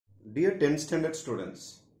Dear 10th standard students,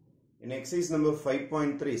 in exercise number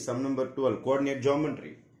 5.3, sum number 12, coordinate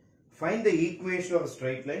geometry, find the equation of a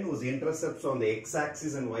straight line whose intercepts on the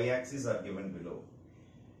x-axis and y-axis are given below.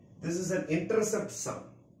 This is an intercept sum.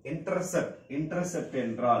 Intercept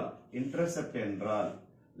என்றால்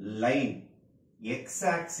line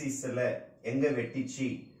x-axis எங்க வெட்டிச்சு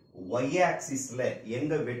y-axis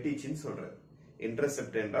எங்க வெட்டிச்சுன்னு சொல்றது.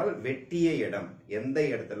 intercept என்றால் வெட்டிய இடம், எந்த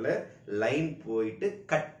இடத்துல line போயிட்டு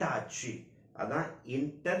கட் ஆச்சு, அதான்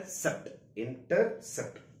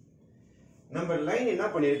intercept. நம்ம லைன் என்ன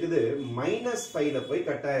பண்ணிருக்குது, -5ல போய்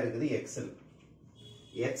கட் ஆயிருக்குது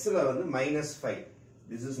xல வந்து -5.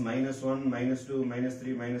 this is -1 -2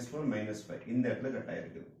 -3 -4 -5. இந்த இடத்துல கட்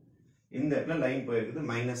ஆயிருக்குது. இந்த இடத்துல லைன் போயிருக்குது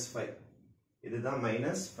 -5. இதுதான்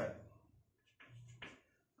 -5.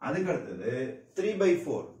 அதுக்கு அடுத்தது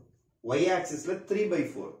 3/4 y axis ல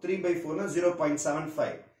 3/4. 3/4 னா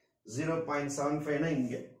 0.75. 0.75 னா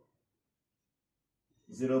இங்க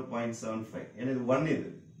 0.75. ஏன்னா இது 1 இது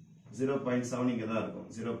 0.7 இங்க தான் இருக்கும்.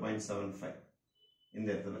 0.75 இந்த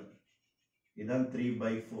இடத்துல. இதான்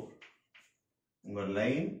 3/4. உங்க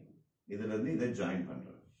லைன் இதுல இருந்து இதை ஜாயின்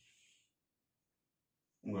பண்றது.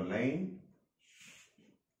 உங்க லைன்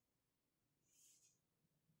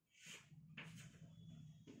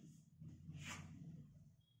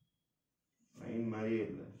மாதிரியே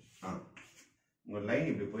இல்லை. உங்க லைன்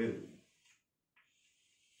இப்படி போயிருக்கு.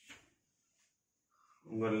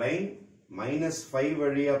 உங்க லைன் -5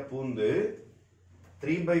 வழியா பூந்து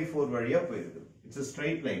 3/4 வழியா போயிருக்கு. It's a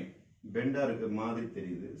straight line. பெண்டா இருக்க மாதிரி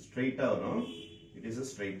தெரியுது. ஸ்ட்ரைட்டா வரும். It is a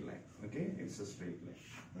straight line. Okay, it's a straight line.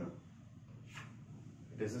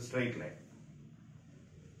 It is a straight line.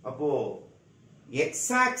 அப்போ x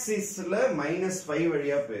axisல -5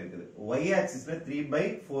 வழியா போயிருக்குது, y axisல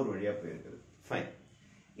 3/4 வழியா போயிருக்குது. ஃபைன்.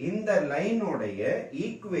 இந்த லைனோடைய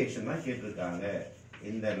ஈக்குவேஷன் தான் கேட்டிருக்காங்க.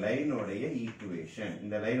 இந்த லைனோடைய ஈக்குவேஷன்,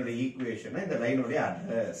 இந்த லைனோடைய ஈக்குவேஷன், இந்த லைனோடைய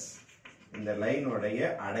அட்ரஸ், இந்த லைனோடைய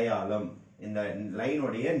அடையாளம், இந்த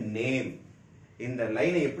லைனோடைய நேம். இந்த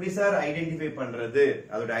லைனை எப்படி சார் ஐடென்டிஃபை பண்றது,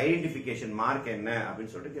 அதோட ஐடென்டிஃபிகேஷன் மார்க் என்ன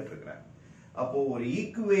அப்படின்னு சொல்லிட்டு கேட்டிருக்கிறாங்க. அப்போ ஒரு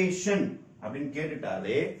ஈக்குவேஷன் அப்படின்னு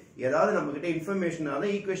கேட்டுட்டாலே ஏதாவது நம்ம கிட்ட இன்ஃபர்மேஷனால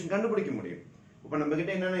ஈக்குவேஷன் கண்டுபிடிக்க முடியும். இப்ப நம்ம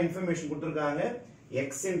கிட்ட என்னென்ன இன்ஃபர்மேஷன் கொடுத்திருக்காங்க,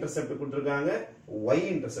 x intercept கொடுத்திருக்காங்க, y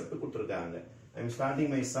intercept கொடுத்திருக்காங்க. I am starting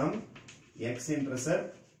my sum. x intercept,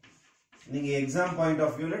 நீங்க எக்ஸாம் பாயிண்ட்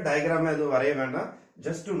ஆஃப் வியூல டயகிராம் எதுவும் வரைய வேண்டாம்.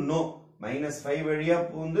 just to know -5 வழியா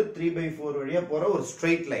பூந்து 3/4 வழியா போற ஒரு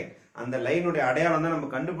ஸ்ட்ரெயிட் லைன், அந்த லைனோட அடையாளம் தான் நம்ம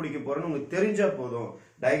கண்டுபிடிக்க போறோம்னு உங்களுக்கு தெரிஞ்சா போதும்.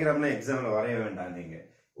 டயகிராம்ல எக்ஸாம்ல வரைய வேண்டாம். நீங்க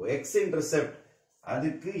x intercept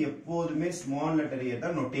அதுக்கு எப்போதுமே ஸ்மால் லெட்டர் ஏ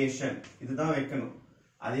தான் நோட்டேஷன், இதுதான் வைக்கணும்.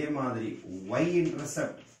 அதே மாதிரி y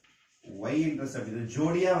intercept இது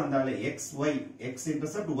ஜோடியா வந்தாலே x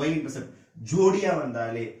intercept y intercept ஜோடியா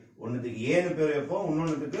வந்தாலே ஒண்ணுக்கு a னு பேர் வைப்போம்,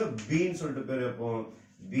 இன்னொன்னுக்கு b னு சொல்லிட்டு பேர் வைப்போம்.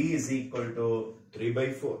 b is equal to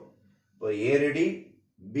 3/4. இப்போ a ரெடி,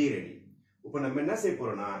 b ரெடி. இப்போ நம்ம என்ன செய்ய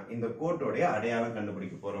போறோம்னா இந்த கோட்டோட அடையாளம்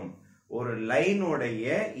கண்டுபிடிக்க போறோம். ஒரு லைனோடைய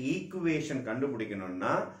ஈக்குவேஷன்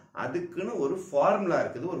கண்டுபிடிக்கணும்னா அதுக்குன்னு ஒரு ஃபார்முலா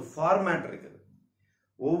இருக்குது, ஒரு ஃபார்மேட் இருக்குது.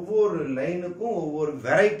 ஒவ்வொரு லைனுக்கும் ஒவ்வொரு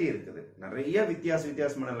வெரைட்டி இருக்குது. நிறைய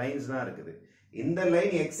வித்தியாசமான லைன்ஸ் தான் இருக்குது. இந்த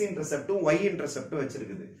லைன் x இன்டர்செப்டும் y இன்டர்செப்டும்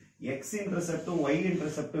வச்சிருக்குது. x இன்டர்செப்டும் y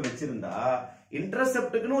இன்டர்செப்டும் வச்சிருந்தா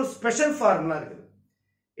இன்டர்செப்டுக்குன்னு ஒரு ஸ்பெஷல் ஃபார்முலா இருக்குது.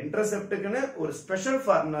 இன்டர்செப்டுக்குன்னு ஒரு ஸ்பெஷல்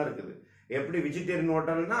ஃபார்முலா இருக்குது. எப்படி வெஜிடேரியன்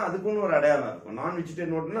ஹோட்டல்னா அதுக்குன்னு ஒரு அடையாளம் இருக்கும், நான்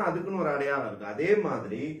வெஜிடேரியன் ஹோட்டல்னா அதுக்குன்னு ஒரு அடையாளம் இருக்கும். அதே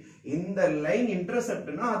மாதிரி இந்த லைன்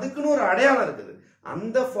இன்டர்செப்ட்னா அதுக்குன்னு ஒரு அடையாளம் இருக்குது.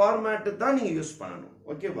 அந்த ஃபார்மேட் தான் நீங்க யூஸ் பண்ணணும்.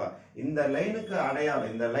 ஓகேவா? இந்த லைனுக்கு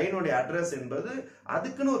அடையாளம், இந்த லைனோட அட்ரஸ் என்பது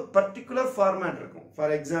அதுக்குன்னு ஒரு பர்டிகுலர் ஃபார்மேட் இருக்கும்.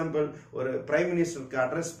 ஃபார் எக்ஸாம்பிள், ஒரு prime மினிஸ்டருக்கு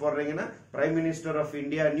address போடுறீங்கன்னா prime minister of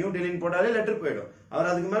India new டெல்லின்னு போட்டாலே லெட்டர் போயிடும்.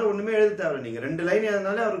 அவர் அதுக்கு மேல ஒண்ணுமே எழுத தேவை. நீங்க 2 லைன்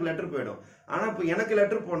எழுதினாலே அவருக்கு லெட்டர் போயிடும். ஆனா இப்போ எனக்கு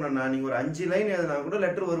லெட்டர் போடணும்னா நீங்க ஒரு 5 லைன் எழுதினா கூட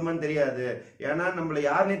லெட்டர் வருமானு தெரியாது. ஏன்னா நம்மள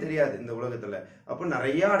யாருன்னே தெரியாது இந்த உலகத்துல. அப்போ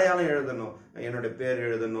நிறைய அடையாளம் எழுதணும். என்னோட பேர்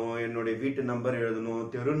எழுதணும், என்னுடைய வீட்டு நம்பர் எழுதணும்,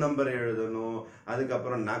 தெரு நம்பர் எழுதணும்,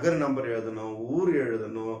 அதுக்கப்புறம் நகர் நம்பர் எழுதணும், ஊர்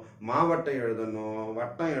எழுதணும், மாவட்டம் எழுதணும்,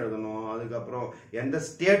 வட்டம் எழுதணும், அதுக்கப்புறம் எந்த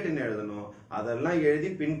ஸ்டேட்னு எழுதணும். அதெல்லாம்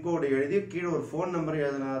எழுதி பின்கோடு எழுதி கீழே ஒரு போன் நம்பர்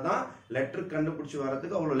எழுதினாதான் லெட்டர் கண்டுபிடிச்சு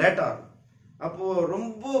வர்றதுக்கு அவ்வளவு லேட் ஆகும். அப்போ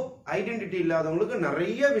ரொம்ப ஐடென்டிட்டி இல்லாதவங்களுக்கு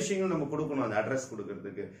நிறைய விஷயங்கள் நம்ம கொடுக்கணும் அந்த அட்ரஸ்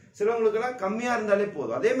கொடுக்கறதுக்கு. சிலவங்களுக்கு எல்லாம் கம்மியா இருந்தாலே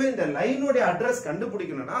போதும். அதே மாதிரி இந்த லைனோட அட்ரஸ்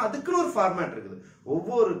கண்டுபிடிக்கணும்னா அதுக்குன்னு ஒரு ஃபார்மேட் இருக்குது.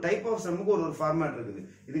 ஒவ்வொரு டைப் ஆஃப் சம்முக்கு ஒரு ஃபார்மேட் இருக்குது.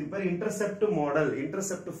 இதுக்கு பேர் இன்டர்செப்ட் மாடல்,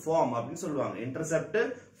 இன்டர்செப்ட் ஃபார்ம் அப்படின்னு சொல்லுவாங்க. இன்டர்செப்ட்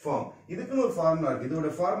ஃபார்ம் இதுக்குன்னு ஒரு ஃபார்முலா இருக்கு.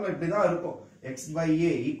 இதோட ஃபார்முலா இப்படிதான் இருக்கும்.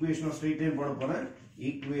 x/a equation of straight line போட போறேன்.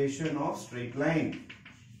 Equation of straight line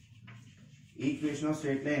equation of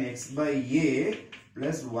straight line x by a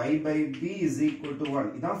plus y by b is equal to 1.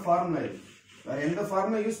 இதான் formula. வேற எந்த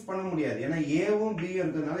ஃபார்முலா யூஸ் பண்ண முடியாது. ஏன்னா ஏவும் பி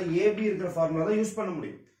இருக்கிறதுனால ஏபி இருக்கிற ஃபார்முலா தான் யூஸ் பண்ண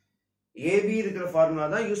முடியும். ஏபி இருக்கிற ஃபார்முலா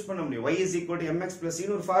தான் யூஸ் பண்ண முடியும். y is equal to mx plus c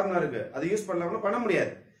னு ஒரு ஃபார்முலா இருக்கு. அது யூஸ் பண்ணலாம்னா பண்ண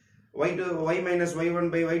முடியாது. y minus y1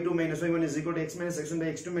 by y2 minus y1 is equal to x minus x1 by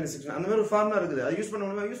x2 minus x1 அந்த மாதிரி ஒரு ஃபார்முலா இருக்குது. அது யூஸ் பண்ண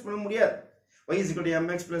முடியுமா? யூஸ் பண்ண முடியாது. y is equal to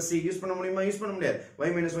mx plus c use பண்ண முடியுமா? யூஸ் பண்ண முடியாது. y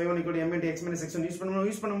minus y1 equal to m into x minus x1 use பண்ண முடியுமா?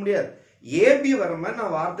 யூஸ் பண்ண முடியாது. ab வர மாதிரி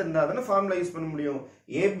நான் வார்த்தை இருந்தா தான ஃபார்முலா யூஸ் பண்ண முடியும்.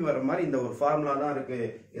 ab வர மாதிரி இந்த ஒரு ஃபார்முலா தான் இருக்கு.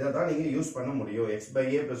 இத தான் நீங்க யூஸ் பண்ண முடியும். x by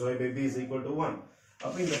a plus y by b is equal to 1.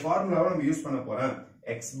 அப்ப இந்த ஃபார்முலாவை நம்ம யூஸ் பண்ண போறோம்.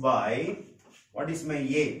 x by what is my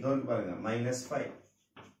a? இதோக்கு பாருங்க minus 5.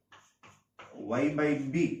 y by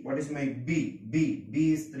b, what is my b? b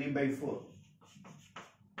is 3 by 4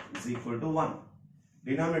 is equal to 1.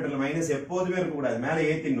 Denominatorல minus எப்போதுமே இருக்க கூடாது. மேல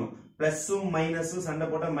ஏத்திடணும். பிளஸும் மைனஸும் சண்டை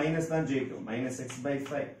போட்டா மைனஸ் தான் ஜெயிக்கும். minus x by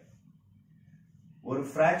 5. ஒரு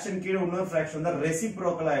fraction கீழ இன்னொரு fraction வந்தா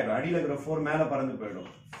reciprocal ஆயிடும். அடியில இருக்கிற 4 மேல பறந்து போயிடும்.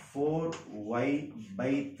 4y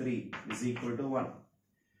by 3 is equal to 1.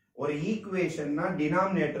 ஒரு ஈக்குவேஷன்னா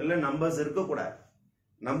டினாமினேட்டர்ல நம்பர்ஸ் இருக்க கூடாது.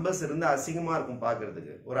 நம்பர்ஸ் இருந்தா அசிங்கமா இருக்கும்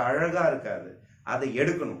பார்க்கிறதுக்கு. ஒரு அழகா இருக்காது. அதை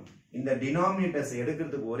எடுக்கணும். இந்த டினாமினேட்டர்ஸ்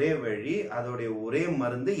எடுக்கிறதுக்கு ஒரே வழி, அதோட ஒரே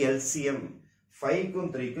மருந்து LCM.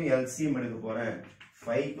 5க்கும் 3க்கும் LCM எடுக்க போறேன்.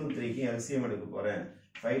 5க்கும் 3க்கும் LCM எடுக்க போறேன்.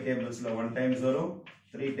 5 டேபிள்ஸ்ல 1 டைம்ஸ் வரும்.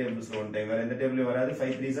 3 டேபிள்ஸ்ல 1 டைம். வேற எந்த டேபிள்ல வராது.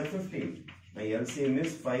 5 3s are 15. My LCM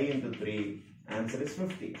is 5 into 3. Answer is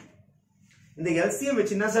 50. இந்த LCM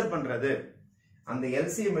வச்சு என்ன சார் பண்றது? அந்த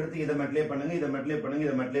LCM எடுத்து இத மல்டிப்ளை பண்ணுங்க, இத மல்டிப்ளை பண்ணுங்க,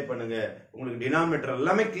 இத மல்டிப்ளை பண்ணுங்க. உங்களுக்கு டினாமினேட்டர்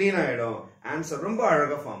எல்லாமே க்ளீன் ஆயிடும். ஆன்சர் ரொம்ப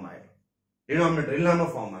அழகா ஃபார்ம் ஆயிடும். டினாமினேட்டர் இல்லாம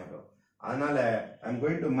ஃபார்ம் ஆயிடும். அதனால I am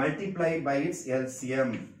going to multiply by its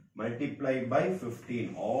LCM. Multiply by 15.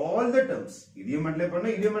 All the terms. இதையும் மல்டிப்ளை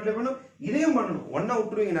பண்ணனும், இதையும் மல்டிப்ளை பண்ணனும், இதையும் பண்ணனும். ஒண்ணா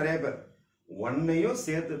விட்டுருவீங்க நிறைய பேர். ஒண்ணையும்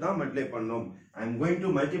சேர்த்து தான் மல்டிப்ளை பண்ணனும். I am going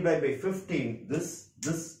to multiply by 15 this.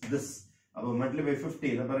 அப்ப multiply by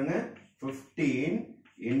 15 இத பாருங்க. 15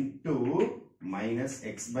 into minus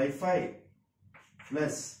x by 5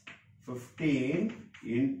 plus 15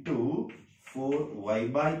 into 4y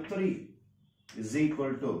by 3 is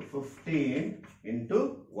equal to 15 into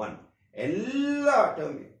 1. எல்லா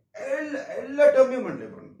டேர்மையும் மல்டிப்ளை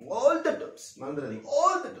பண்ணணும். all the terms மறந்துடாதீங்க.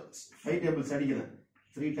 all the terms. 5 டேபிள்ஸ் அடிக்கிறேன்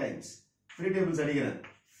 3 times. 3 டேபிள்ஸ் அடிக்கிறேன்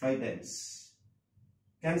 5 times.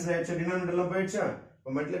 Cancel ஆயிடுச்சா? டினாமினேட்டர்லாம் போயிடுச்சா?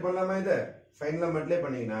 இப்போ மல்டிப்ளை பண்ணலாமா? இதை ஃபைனலா மல்டிப்ளை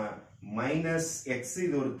பண்ணீங்கன்னா minus x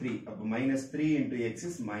இது ஒரு 3. அப்ப minus 3 into x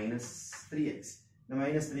is minus 3x. இந்த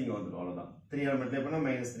minus 3 இங்க வந்துரும். அவ்வளவுதான். 3 ஆல மல்டிப்ளை பண்ணா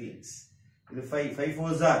minus 3x. இது 5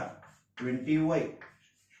 4s are 20y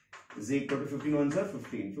is equal to 15 ones are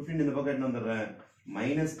 15. 15 இந்த பக்கம் எடுத்து வந்துறேன்.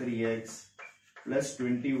 minus 3x plus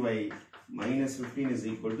 20y minus 15 is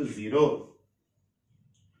equal to 0.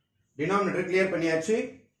 Denominator clear பண்ணியாச்சு.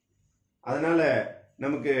 அதனால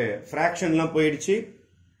நமக்கு ஃபிராக்ஷன்லாம் போயிடுச்சு.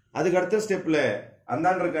 அதுக்கு அடுத்த ஸ்டெப்ல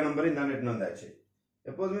அந்தாண்ட இருக்க நம்பர் இந்தாண்ட எடுத்து வந்தாச்சு.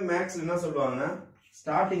 எப்போதுமே மேக்ஸ்ல என்ன சொல்லுவாங்கன்னா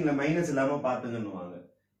ஸ்டார்டிங்ல மைனஸ் இல்லாம பாத்துங்கன்னுவாங்க.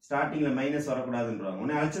 ஸ்டார்டிங்ல மைனஸ் வரக்கூடாதுன்றாங்க.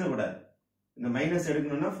 உடனே அழிச்சிட கூடாது. இந்த மைனஸ்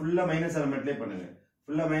எடுக்கணும்னா ஃபுல்லா மைனஸ் ஆல மல்டிப்ளை பண்ணுங்க.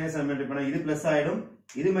 ஃபுல்லா மைனஸ் ஆல மல்டிப்ளை பண்ணா இது பிளஸ் ஆயிடும்,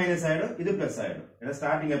 இது மைனஸ் ஆயிடும், இது பிளஸ் ஆயிடும். ஏன்னா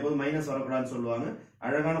ஸ்டார்டிங்ல எப்போதும் மைனஸ் வரக்கூடாதுன்னு சொல்லுவாங்க.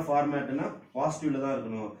 அழகான ஃபார்மேட்னா பாசிட்டிவ்ல தான்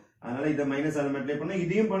இருக்கணும். அதனால இதை மைனஸ் ஆல மல்டிப்ளை பண்ணா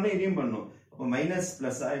இதையும் பண்ணும், இதையும் பண்ணும். அப்போ மைனஸ்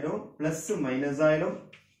பிளஸ் ஆயிடும், பிளஸ் மைனஸ் ஆயிடும்,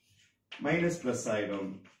 மைனஸ் பிளஸ் ஆயிடும்.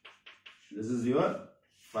 This is your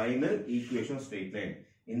final equation of straight line.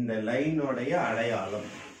 இந்த லைனோடைய அடையாளம்.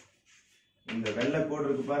 இந்த வெள்ளை கோடு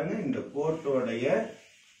இருக்கு பாருங்க. இந்த கோட்டோடைய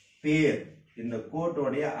பேர், இந்த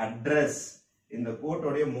கோட்டோடைய அட்ரஸ், இந்த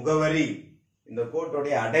கோட்டோடைய முகவரி, இந்த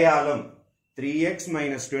கோட்டோடைய அடையாளம் 3x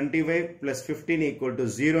minus 25 plus 15 equal to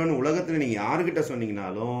 0 னு உலகத்துல நீங்க யார்கிட்ட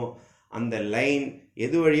சொன்னீங்கனாலும் அந்த லைன்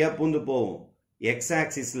எது வழியா பூந்து போகும்? x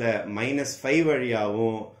ஆக்சிஸ்ல -5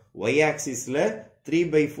 வழியாவும் y ஆக்சிஸ்ல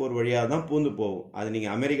 3/4 வழியா தான் பூந்து போகும். அது நீங்க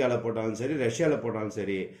அமெரிக்கால போட்டாலும் சரி, ரஷ்யால போட்டாலும்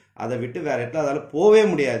சரி, அதை விட்டு வேற இடத்துல அதால போவே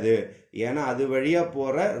முடியாது. ஏன்னா அது வழியா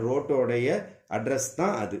போற ரோட்டோடைய அட்ரஸ்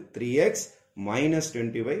தான் அது. 3x minus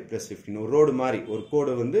 25 plus 15. ஒரு ரோடு மாதிரி, ஒரு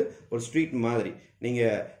கோடு வந்து ஒரு ஸ்ட்ரீட் மாதிரி. நீங்க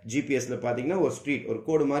ஜிபிஎஸ்ல பாத்தீங்கன்னா ஒரு ஸ்ட்ரீட், ஒரு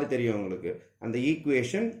கோடு மாதிரி தெரியும் உங்களுக்கு. அந்த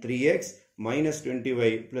equation 3x minus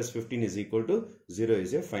 25 plus 15 is equal to 0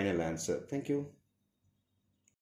 is your final answer. Thank you.